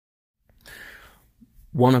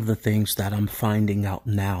One of the things that I'm finding out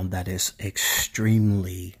now that is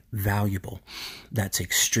extremely valuable, that's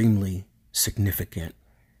extremely significant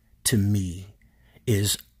to me,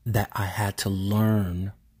 is that I had to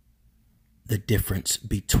learn the difference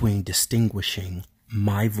between distinguishing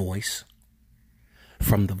my voice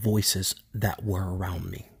from the voices that were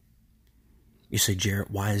around me. You say, Jared,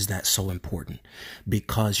 why is that so important?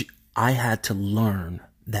 Because I had to learn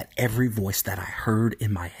that every voice that I heard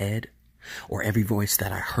in my head, or every voice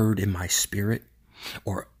that I heard in my spirit,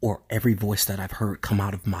 or every voice that I've heard come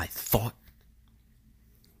out of my thought,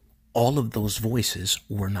 all of those voices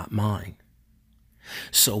were not mine.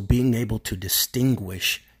 So being able to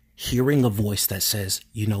distinguish, hearing a voice that says,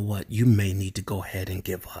 you know what, you may need to go ahead and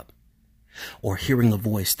give up. Or hearing a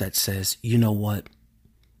voice that says, you know what,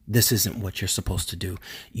 this isn't what you're supposed to do.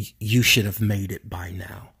 You should have made it by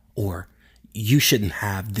now. Or you shouldn't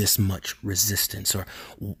have this much resistance. Or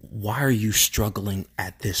why are you struggling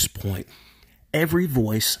at this point? Every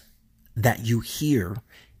voice that you hear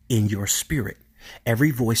in your spirit,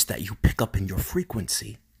 every voice that you pick up in your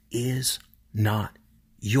frequency is not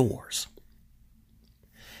yours.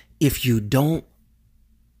 If you don't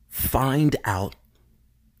find out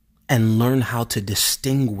and learn how to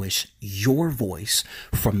distinguish your voice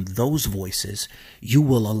from those voices, you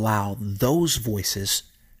will allow those voices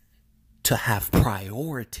to have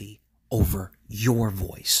priority over your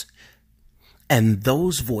voice. And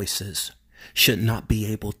those voices should not be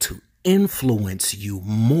able to influence you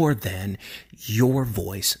more than your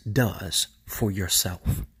voice does for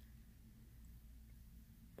yourself.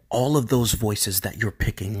 All of those voices that you're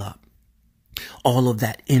picking up, all of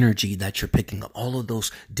that energy that you're picking up, all of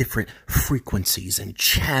those different frequencies and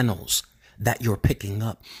channels that you're picking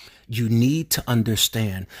up, you need to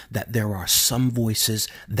understand that there are some voices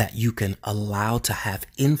that you can allow to have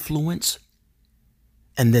influence.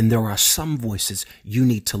 And then there are some voices you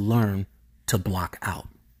need to learn to block out.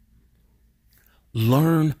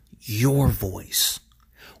 Learn your voice.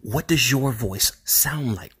 What does your voice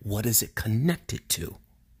sound like? What is it connected to?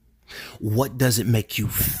 What does it make you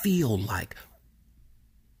feel like?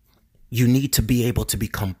 You need to be able to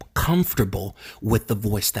become comfortable with the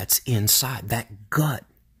voice that's inside, that gut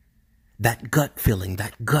feeling,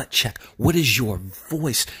 that gut check. What is your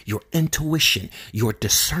voice, your intuition, your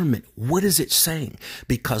discernment? What is it saying?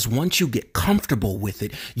 Because once you get comfortable with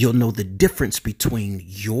it, you'll know the difference between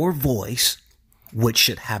your voice, which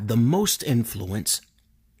should have the most influence,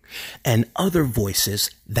 and other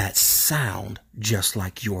voices that sound just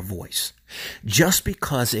like your voice. Just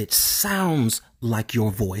because it sounds like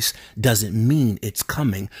your voice doesn't mean it's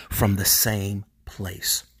coming from the same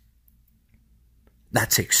place.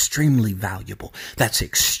 That's extremely valuable. That's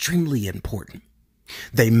extremely important.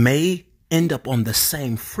 They may end up on the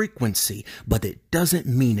same frequency, but it doesn't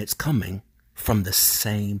mean it's coming from the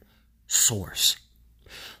same source.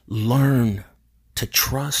 Learn to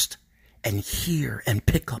trust and hear and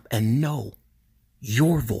pick up and know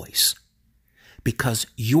your voice, because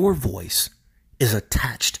your voice is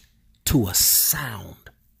attached to a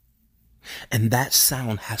sound, and that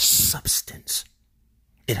sound has substance.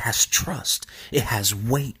 It has trust. It has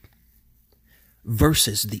weight,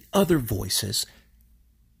 versus the other voices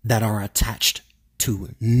that are attached to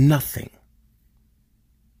nothing.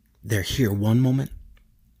 They're here one moment,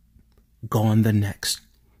 gone the next.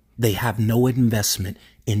 They have no investment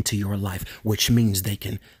into your life, which means they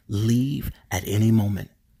can leave at any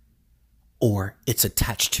moment. Or it's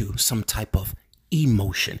attached to some type of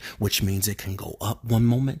emotion, which means it can go up one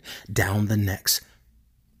moment, down the next.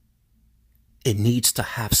 It needs to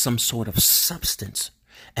have some sort of substance,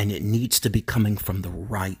 and it needs to be coming from the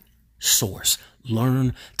right source.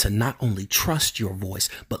 Learn to not only trust your voice,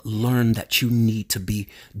 but learn that you need to be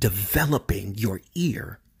developing your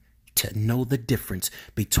ear to know the difference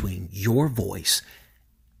between your voice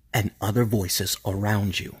and other voices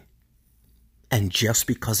around you. And just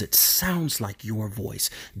because it sounds like your voice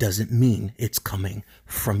doesn't mean it's coming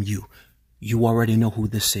from you. You already know who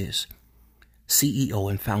this is. CEO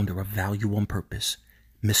and founder of Value on Purpose,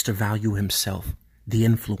 Mr. Value himself, the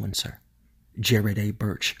influencer, Jared A.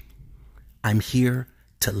 Birch. I'm here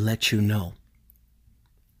to let you know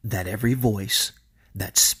that every voice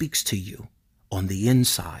that speaks to you on the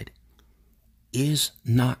inside is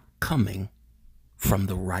not coming from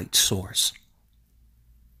the right source.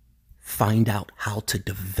 Find out how to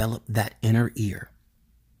develop that inner ear,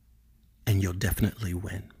 and you'll definitely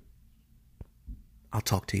win. I'll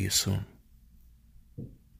talk to you soon.